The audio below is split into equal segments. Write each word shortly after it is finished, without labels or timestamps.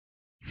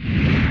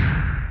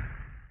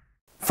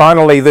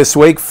Finally this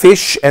week,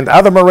 fish and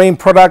other marine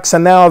products are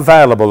now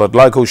available at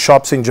local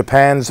shops in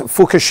Japan's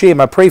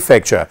Fukushima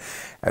prefecture,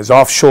 as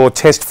offshore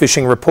test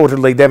fishing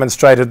reportedly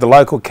demonstrated the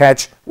local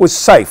catch was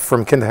safe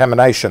from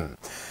contamination.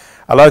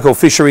 A local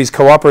fisheries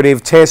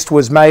cooperative test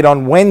was made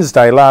on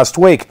Wednesday last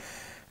week,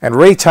 and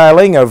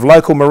retailing of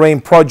local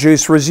marine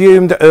produce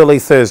resumed early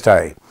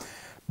Thursday.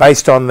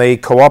 Based on the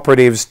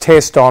cooperative's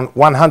test on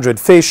 100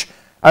 fish,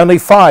 only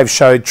 5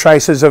 showed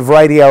traces of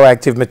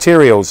radioactive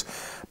materials,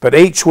 but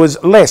each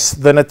was less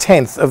than a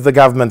tenth of the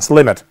government's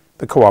limit,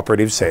 the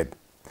cooperative said.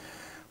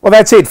 Well,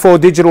 that's it for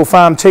Digital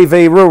Farm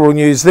TV Rural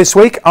News this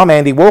week. I'm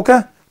Andy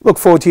Walker. Look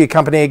forward to your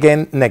company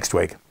again next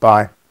week.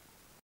 Bye.